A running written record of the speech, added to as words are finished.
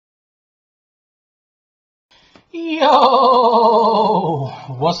Yo!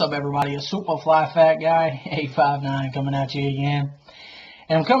 What's up, everybody? A super fly fat guy, 859, coming at you again.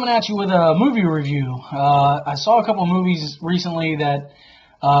 And I'm coming at you with a movie review. I saw a couple movies recently that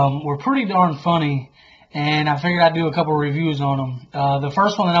were pretty darn funny, and I figured I'd do a couple reviews on them. The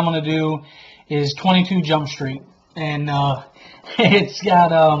first one that I'm going to do is 22 Jump Street. And it's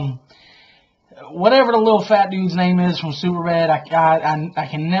got whatever the little fat dude's name is from Superbad. I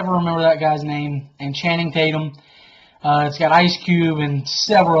can never remember that guy's name. And Channing Tatum. It's got Ice Cube and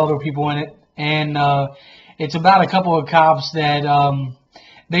several other people in it. And it's about a couple of cops that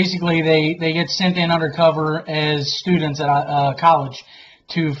basically they get sent in undercover as students at college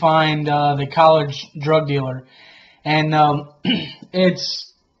to find the college drug dealer. And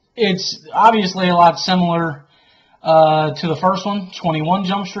it's obviously a lot similar to the first one, 21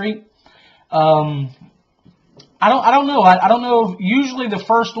 Jump Street. I don't know. I don't know. Usually the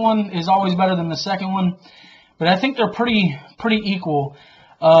first one is always better than the second one, but I think they're pretty equal.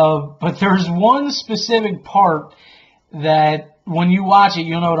 But there's one specific part that when you watch it,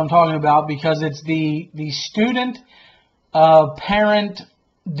 you'll know what I'm talking about, because it's the student parent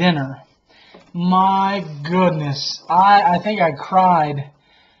dinner. My goodness, I think I cried.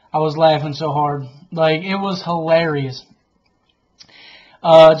 I was laughing so hard. Like, it was hilarious.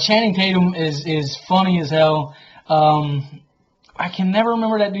 Channing Tatum is funny as hell. I can never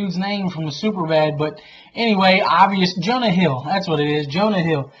remember that dude's name from the Superbad, but anyway, Jonah Hill. That's what it is, Jonah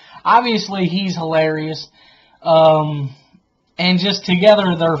Hill. Obviously, he's hilarious. And just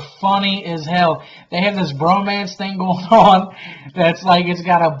together, they're funny as hell. They have this bromance thing going on that's like, it's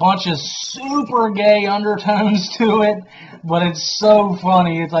got a bunch of super gay undertones to it, but it's so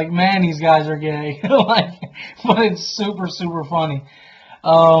funny. It's like, man, these guys are gay. But it's super funny.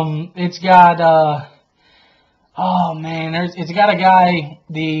 It's got, oh man, it's got a guy,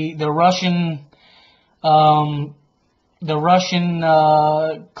 the Russian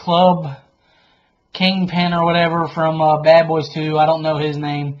club kingpin or whatever from Bad Boys 2. I don't know his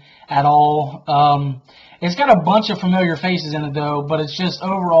name at all. It's got a bunch of familiar faces in it though, but it's just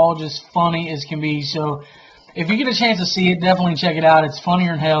overall just funny as can be. So if you get a chance to see it, definitely check it out. It's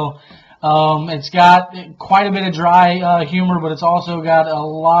funnier than hell. It's got quite a bit of dry humor, but it's also got a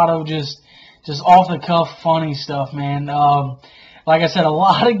lot of just off the cuff funny stuff, man. Like I said, a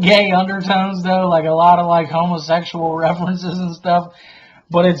lot of gay undertones though, like a lot of like homosexual references and stuff.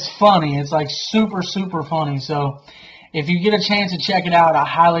 But it's funny. It's like super funny. So if you get a chance to check it out, I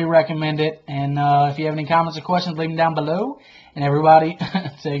highly recommend it. And if you have any comments or questions, leave them down below. And everybody,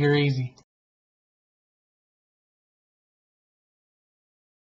 take her easy.